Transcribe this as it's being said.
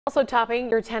Also topping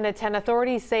your 10 at 10,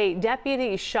 authorities say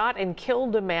deputies shot and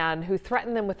killed a man who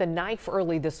threatened them with a knife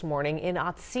early this morning in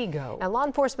Otsego. Now, law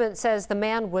enforcement says the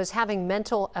man was having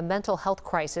a mental health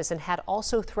crisis and had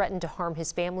also threatened to harm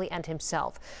his family and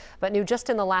himself. But new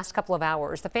just in the last couple of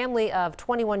hours, the family of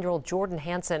 21-year-old Jordan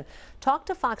Hanson talked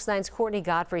to Fox 9's Courtney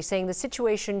Godfrey, saying the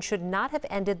situation should not have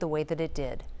ended the way that it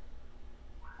did.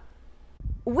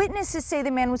 Witnesses say the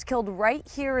man was killed right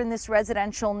here in this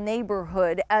residential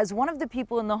neighborhood as one of the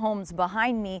people in the homes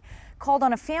behind me called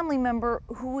on a family member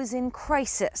who was in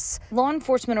crisis. Law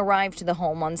enforcement arrived to the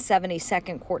home on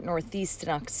 72nd Court Northeast in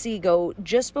Otsego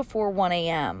just before 1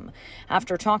 a.m.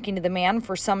 After talking to the man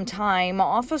for some time,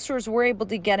 officers were able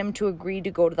to get him to agree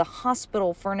to go to the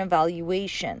hospital for an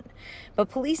evaluation. But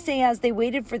police say as they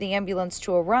waited for the ambulance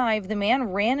to arrive, the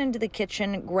man ran into the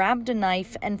kitchen, grabbed a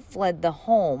knife, and fled the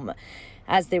home.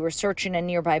 As they were searching a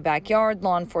nearby backyard,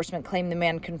 law enforcement claimed the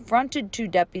man confronted two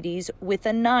deputies with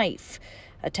a knife.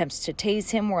 Attempts to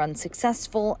tase him were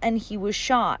unsuccessful, and he was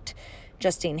shot.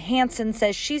 Justine Hanson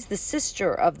says she's the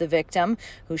sister of the victim,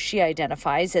 who she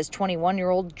identifies as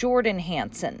 21-year-old Jordan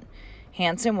Hanson.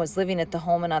 Hanson was living at the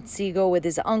home in Otsego with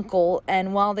his uncle,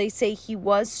 and while they say he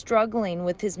was struggling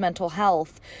with his mental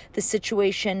health, the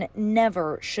situation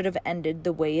never should have ended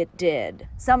the way it did.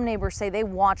 Some neighbors say they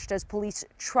watched as police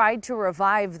tried to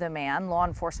revive the man, law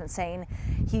enforcement saying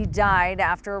he died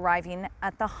after arriving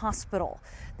at the hospital.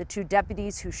 The two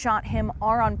deputies who shot him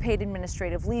are on paid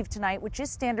administrative leave tonight, which is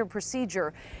standard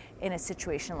procedure in a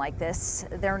situation like this.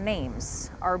 Their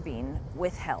names are being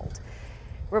withheld.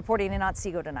 Reporting in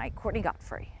Otsego tonight, Courtney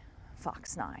Godfrey,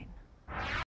 Fox 9.